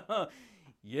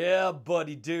 Yeah,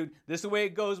 buddy, dude. This is the way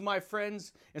it goes, my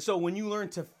friends. And so when you learn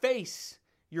to face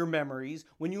your memories,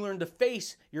 when you learn to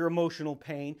face your emotional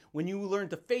pain, when you learn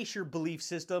to face your belief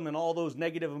system and all those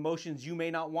negative emotions you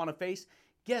may not want to face,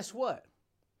 guess what?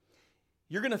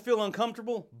 You're going to feel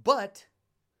uncomfortable, but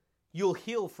you'll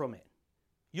heal from it.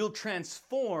 You'll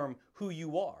transform who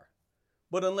you are.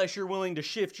 But unless you're willing to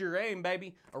shift your aim,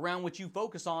 baby, around what you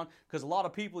focus on, because a lot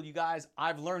of people, you guys,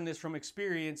 I've learned this from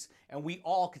experience, and we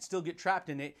all could still get trapped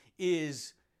in it,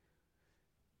 is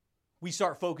we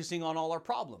start focusing on all our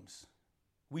problems.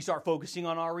 We start focusing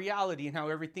on our reality and how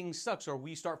everything sucks, or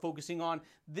we start focusing on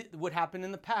what happened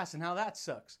in the past and how that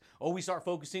sucks. Or we start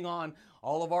focusing on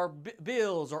all of our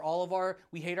bills, or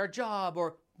we hate our job,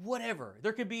 or whatever.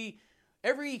 There could be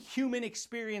every human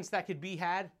experience that could be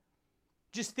had.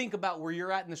 Just think about where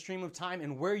you're at in the stream of time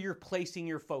and where you're placing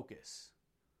your focus.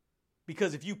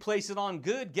 Because if you place it on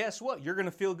good, guess what? You're going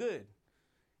to feel good.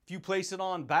 If you place it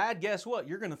on bad, guess what?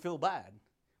 You're going to feel bad.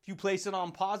 If you place it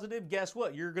on positive, guess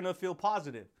what? You're going to feel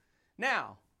positive.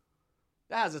 Now,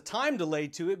 that has a time delay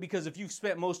to it, because if you've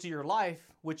spent most of your life,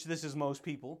 which this is most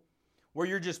people, where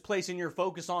you're just placing your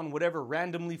focus on whatever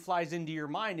randomly flies into your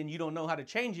mind and you don't know how to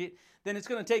change it, then it's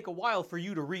going to take a while for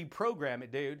you to reprogram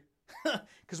it, dude.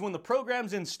 Because when the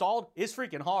program's installed, it's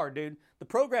freaking hard, dude. The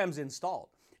program's installed.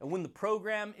 And when the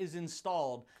program is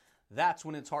installed, that's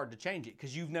when it's hard to change it,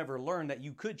 because you've never learned that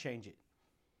you could change it.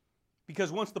 Because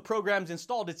once the program's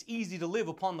installed, it's easy to live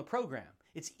upon the program.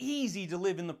 It's easy to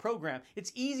live in the program.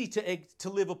 It's easy to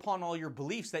live upon all your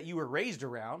beliefs that you were raised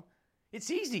around.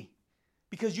 It's easy.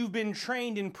 Because you've been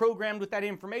trained and programmed with that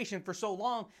information for so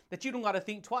long that you don't got to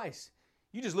think twice.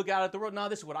 You just look out at the world. Nah,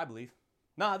 this is what I believe.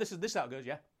 Nah, this is how it goes,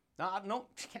 yeah. No,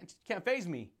 can't faze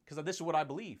me, because this is what I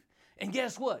believe. And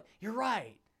guess what? You're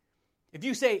right. If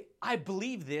you say, I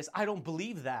believe this, I don't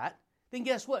believe that, then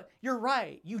guess what? You're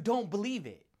right. You don't believe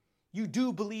it. You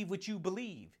do believe what you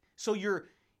believe. So you're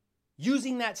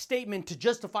using that statement to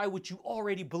justify what you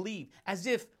already believe, as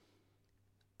if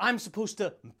I'm supposed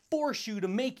to force you to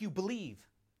make you believe.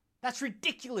 That's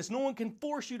ridiculous. No one can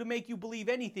force you to make you believe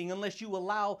anything unless you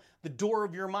allow the door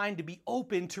of your mind to be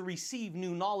open to receive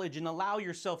new knowledge and allow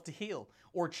yourself to heal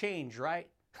or change, right?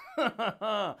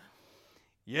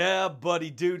 Yeah, buddy,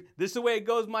 dude. This is the way it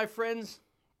goes, my friends.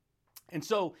 And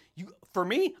so, for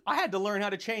me, I had to learn how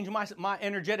to change my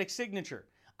energetic signature.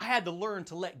 I had to learn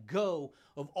to let go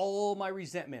of all my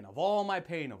resentment, of all my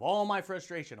pain, of all my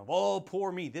frustration, of all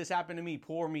poor me, this happened to me,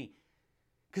 poor me.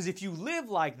 Because if you live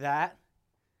like that,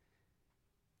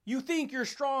 you think you're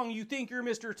strong, you think you're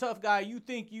Mr. Tough Guy, you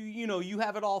think you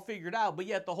have it all figured out, but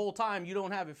yet the whole time you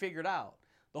don't have it figured out.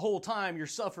 The whole time you're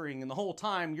suffering, and the whole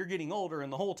time you're getting older,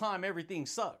 and the whole time everything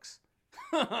sucks.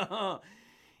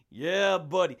 Yeah,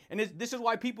 buddy. And this is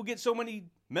why people get so many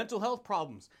Mental health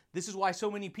problems. This is why so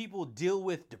many people deal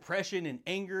with depression and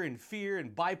anger and fear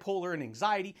and bipolar and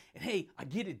anxiety. And hey, I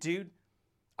get it, dude.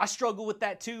 I struggle with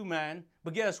that too, man.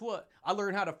 But guess what? I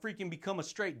learned how to freaking become a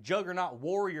straight juggernaut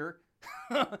warrior.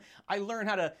 I learned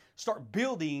how to start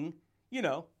building,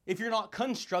 if you're not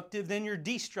constructive, then you're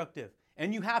destructive.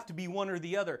 And you have to be one or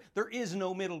the other. There is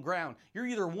no middle ground. You're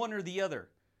either one or the other.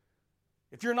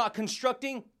 If you're not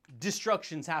constructing,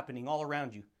 destruction's happening all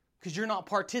around you. Because you're not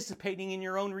participating in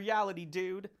your own reality,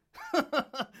 dude.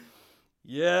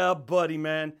 Yeah, buddy,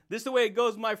 man. This is the way it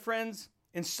goes, my friends.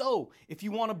 And so, if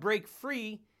you want to break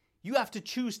free, you have to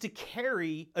choose to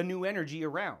carry a new energy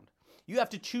around. You have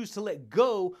to choose to let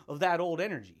go of that old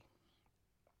energy.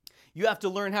 You have to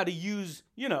learn how to use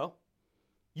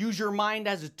your mind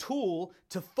as a tool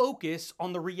to focus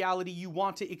on the reality you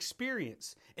want to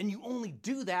experience. And you only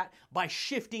do that by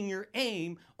shifting your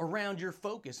aim around your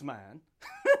focus, man.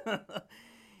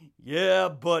 Yeah,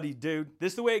 buddy, dude.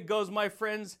 This is the way it goes, my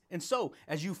friends. And so,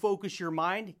 as you focus your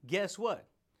mind, guess what?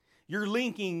 You're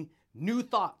linking new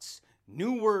thoughts,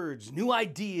 new words, new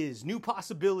ideas, new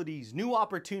possibilities, new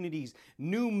opportunities,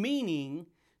 new meaning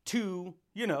to,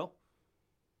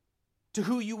 to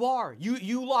who you are.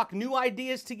 You lock new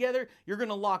ideas together, you're going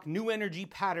to lock new energy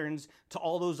patterns to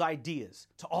all those ideas,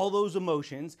 to all those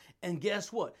emotions. And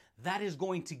guess what? That is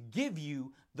going to give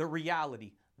you the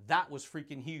reality. That was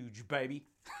freaking huge, baby.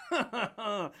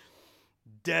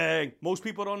 Dang. Most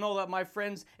people don't know that, my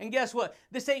friends. And guess what?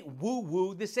 This ain't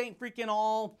woo-woo. This ain't freaking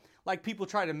all like people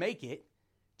try to make it.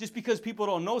 Just because people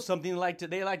don't know something,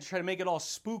 they like to try to make it all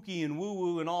spooky and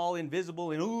woo-woo and all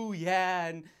invisible and ooh, yeah.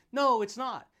 And no, it's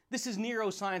not. This is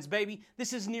neuroscience, baby.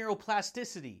 This is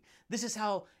neuroplasticity. This is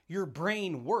how your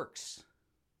brain works.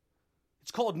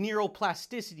 It's called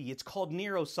neuroplasticity. It's called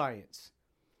neuroscience.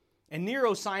 And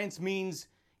neuroscience means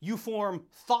you form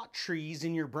thought trees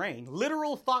in your brain,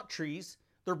 literal thought trees.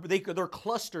 They're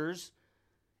clusters,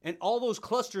 and all those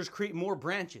clusters create more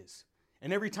branches.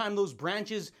 And every time those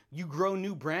branches, you grow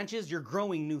new branches, you're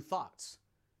growing new thoughts.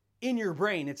 In your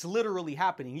brain, it's literally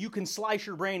happening. You can slice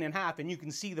your brain in half and you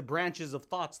can see the branches of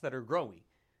thoughts that are growing.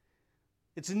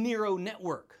 It's a neural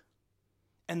network.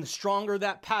 And the stronger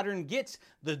that pattern gets,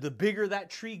 the bigger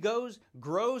that tree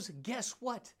grows, guess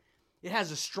what? It has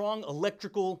a strong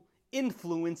electrical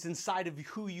influence inside of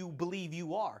who you believe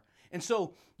you are. And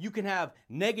so you can have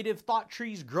negative thought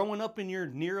trees growing up in your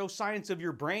neuroscience of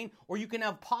your brain, or you can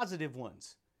have positive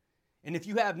ones. And if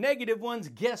you have negative ones,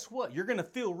 guess what? You're going to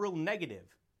feel real negative.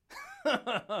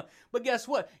 But guess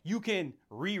what? You can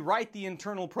rewrite the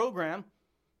internal program.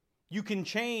 You can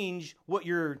change what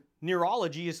your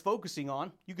neurology is focusing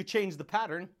on. You could change the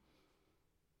pattern.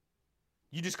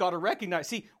 You just got to recognize.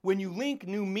 See, when you link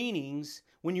new meanings,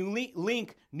 when you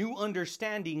link new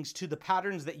understandings to the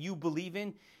patterns that you believe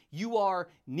in, you are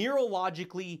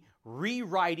neurologically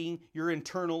rewriting your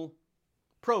internal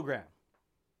program.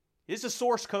 It's a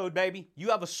source code, baby.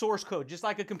 You have a source code. Just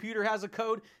like a computer has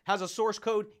a source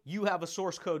code, you have a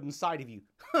source code inside of you.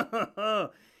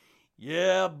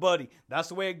 Yeah, buddy. That's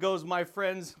the way it goes, my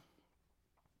friends.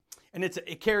 And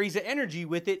it carries an energy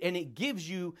with it, and it gives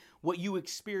you what you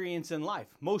experience in life.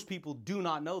 Most people do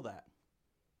not know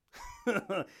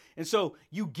that. And so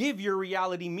you give your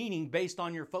reality meaning based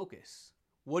on your focus.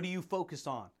 What do you focus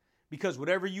on? Because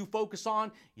whatever you focus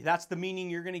on, that's the meaning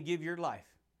you're going to give your life.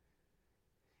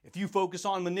 If you focus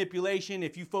on manipulation,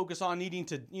 if you focus on needing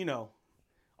to,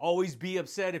 always be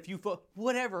upset,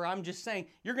 whatever, I'm just saying,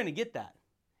 you're going to get that.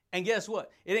 And guess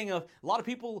what? A lot of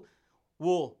people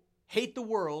will hate the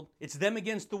world. It's them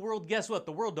against the world. Guess what?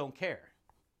 The world don't care.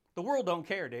 The world don't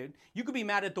care, dude. You could be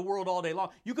mad at the world all day long.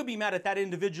 You could be mad at that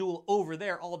individual over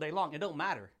there all day long. It don't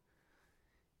matter.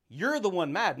 You're the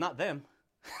one mad, not them.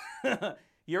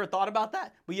 You ever thought about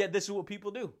that? But yet this is what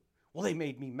people do. Well, they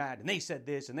made me mad and they said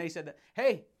this and they said that.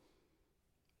 Hey,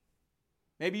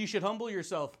 maybe you should humble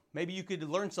yourself. Maybe you could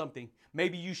learn something.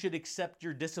 Maybe you should accept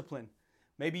your discipline.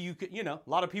 Maybe you could, a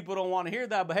lot of people don't want to hear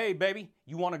that, but hey, baby,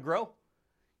 you want to grow?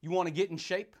 You want to get in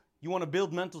shape? You want to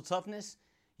build mental toughness?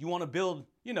 You want to build,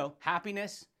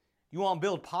 happiness? You want to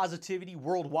build positivity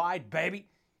worldwide, baby?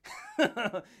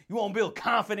 You want to build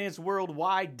confidence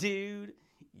worldwide, dude?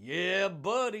 Yeah,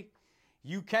 buddy.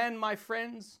 You can, my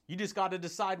friends. You just got to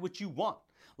decide what you want.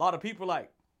 A lot of people are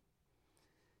like,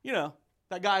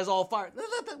 that guy's all fired.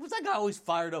 What's that guy always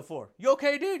fired up for? You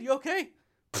okay, dude? You okay?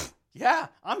 Yeah,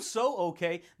 I'm so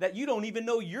okay that you don't even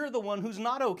know you're the one who's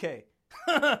not okay.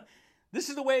 This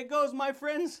is the way it goes, my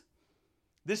friends.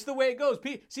 This is the way it goes.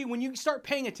 See, when you start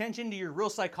paying attention to your real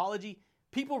psychology,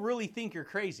 people really think you're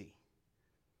crazy.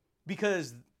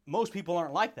 Because most people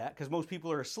aren't like that because most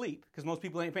people are asleep, because most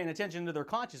people ain't paying attention to their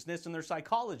consciousness and their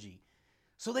psychology.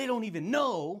 So they don't even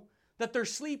know that they're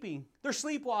sleeping. They're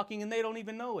sleepwalking and they don't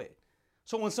even know it.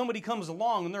 So when somebody comes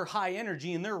along and they're high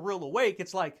energy and they're real awake,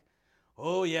 it's like,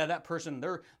 oh yeah, that person,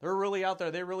 they're really out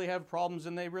there. They really have problems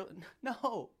and they really,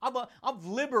 no, I've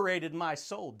liberated my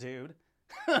soul, dude.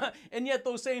 And yet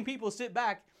those same people sit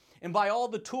back and buy all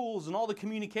the tools and all the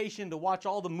communication to watch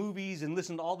all the movies and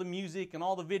listen to all the music and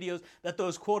all the videos that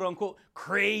those quote unquote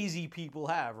crazy people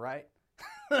have, right?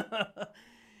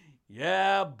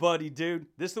 Yeah, buddy, dude.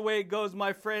 This is the way it goes,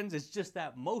 my friends. It's just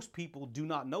that most people do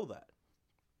not know that.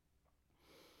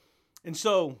 And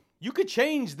so you could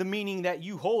change the meaning that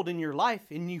you hold in your life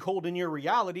and you hold in your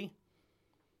reality.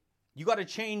 You got to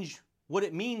change what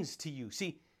it means to you.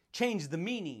 See, change the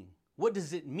meaning. What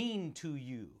does it mean to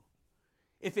you?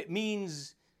 If it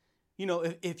means,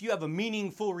 if you have a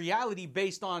meaningful reality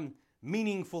based on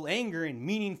meaningful anger and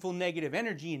meaningful negative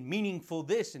energy and meaningful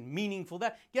this and meaningful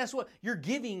that, guess what? You're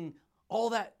giving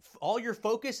all your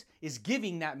focus is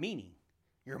giving that meaning.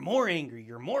 You're more angry,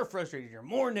 you're more frustrated, you're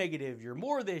more negative, you're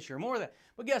more this, you're more that.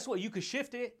 But guess what? You could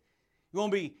shift it. You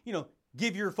want to be,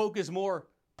 give your focus more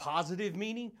positive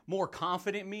meaning, more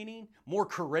confident meaning, more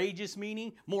courageous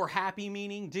meaning, more happy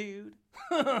meaning, dude.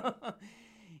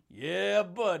 Yeah,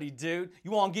 buddy, dude.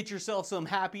 You want to get yourself some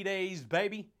happy days,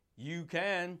 baby? You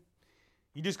can.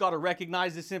 You just got to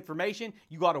recognize this information.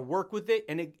 You got to work with it,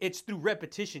 and it's through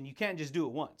repetition. You can't just do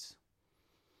it once.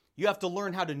 You have to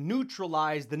learn how to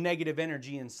neutralize the negative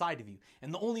energy inside of you.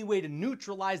 And the only way to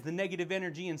neutralize the negative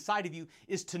energy inside of you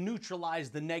is to neutralize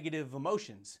the negative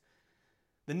emotions,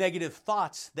 the negative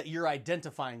thoughts that you're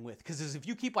identifying with. Because if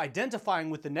you keep identifying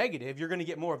with the negative, you're going to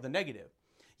get more of the negative.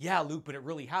 Yeah, Luke, but it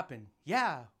really happened.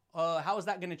 Yeah, how is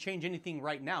that going to change anything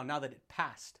right now that it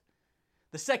passed?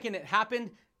 The second it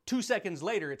happened, 2 seconds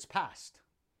later, it's past.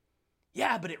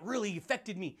 Yeah, but it really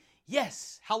affected me.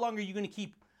 Yes, how long are you going to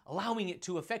keep allowing it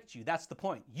to affect you? That's the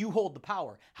point. You hold the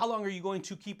power. How long are you going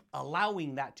to keep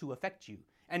allowing that to affect you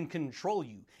and control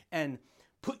you and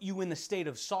put you in the state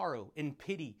of sorrow and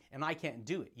pity and I can't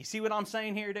do it? You see what I'm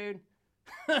saying here, dude?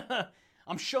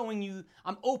 I'm showing you,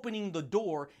 I'm opening the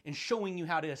door and showing you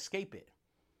how to escape it.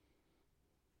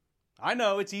 I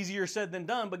know it's easier said than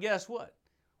done, but guess what?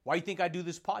 Why do you think I do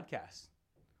this podcast?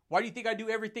 Why do you think I do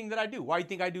everything that I do? Why do you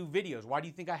think I do videos? Why do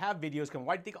you think I have videos coming?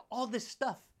 Why do you think all this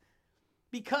stuff?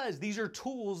 Because these are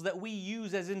tools that we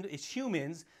use as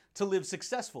humans to live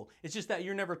successful. It's just that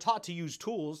you're never taught to use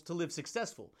tools to live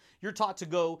successful. You're taught to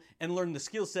go and learn the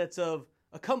skill sets of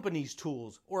a company's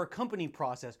tools or a company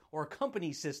process or a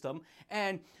company system,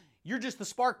 and you're just the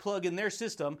spark plug in their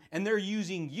system and they're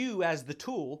using you as the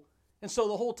tool. And so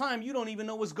the whole time you don't even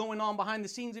know what's going on behind the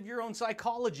scenes of your own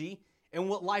psychology and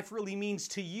what life really means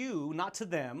to you, not to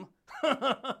them.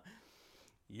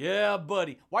 Yeah,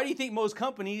 buddy. Why do you think most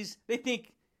companies, they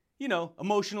think,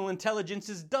 emotional intelligence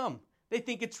is dumb? They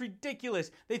think it's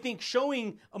ridiculous. They think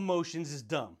showing emotions is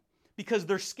dumb because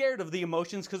they're scared of the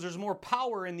emotions because there's more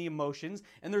power in the emotions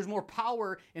and there's more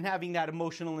power in having that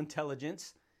emotional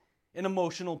intelligence and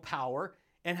emotional power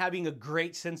and having a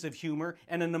great sense of humor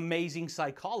and an amazing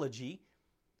psychology.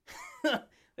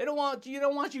 They don't want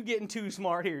you getting too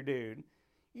smart here, dude.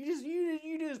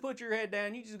 You just put your head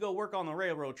down. You just go work on the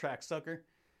railroad track, sucker.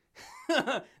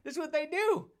 This is what they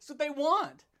do. It's what they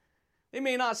want. They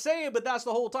may not say it, but that's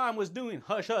the whole time was doing.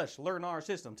 Hush, hush, learn our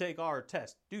system, take our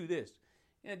test, do this.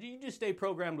 Yeah, you just stay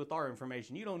programmed with our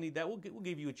information. You don't need that. We'll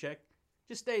give you a check.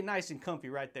 Just stay nice and comfy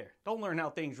right there. Don't learn how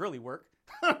things really work.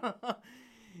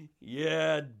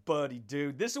 Yeah, buddy,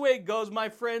 dude. This is the way it goes, my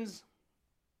friends.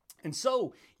 And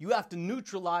so you have to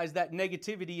neutralize that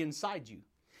negativity inside you.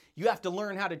 You have to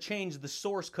learn how to change the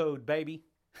source code, baby.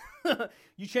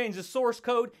 You change the source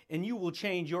code and you will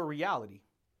change your reality.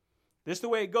 This is the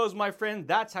way it goes, my friend.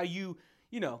 That's how you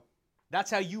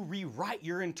rewrite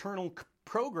your internal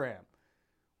program.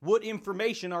 What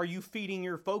information are you feeding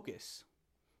your focus?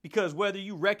 Because whether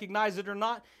you recognize it or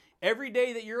not, every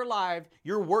day that you're alive,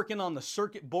 you're working on the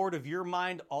circuit board of your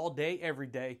mind all day, every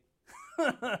day.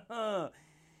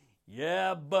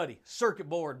 Yeah, buddy. Circuit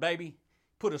board, baby.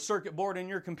 Put a circuit board in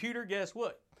your computer, guess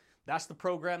what? That's the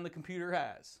program the computer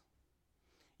has.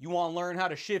 You want to learn how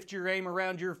to shift your aim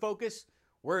around your focus?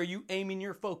 Where are you aiming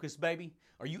your focus, baby?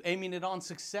 Are you aiming it on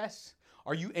success?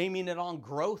 Are you aiming it on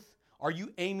growth? Are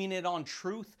you aiming it on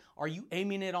truth? Are you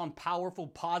aiming it on powerful,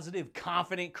 positive,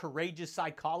 confident, courageous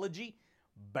psychology?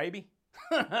 Baby.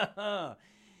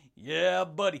 Yeah,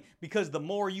 buddy. Because the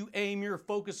more you aim your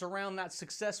focus around that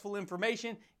successful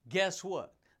information, guess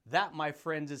what? That, my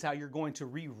friends, is how you're going to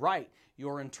rewrite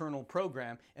your internal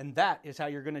program. And that is how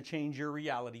you're going to change your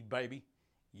reality, baby.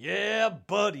 Yeah,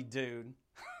 buddy, dude.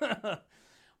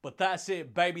 But that's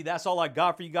it, baby. That's all I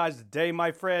got for you guys today,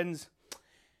 my friends.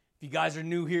 If you guys are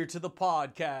new here to the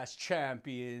podcast,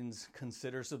 champions,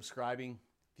 consider subscribing.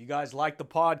 If you guys like the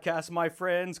podcast, my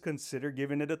friends, consider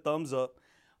giving it a thumbs up.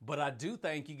 But I do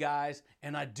thank you guys,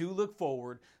 and I do look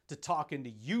forward to talking to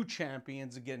you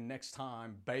champions again next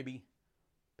time, baby.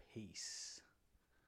 Peace.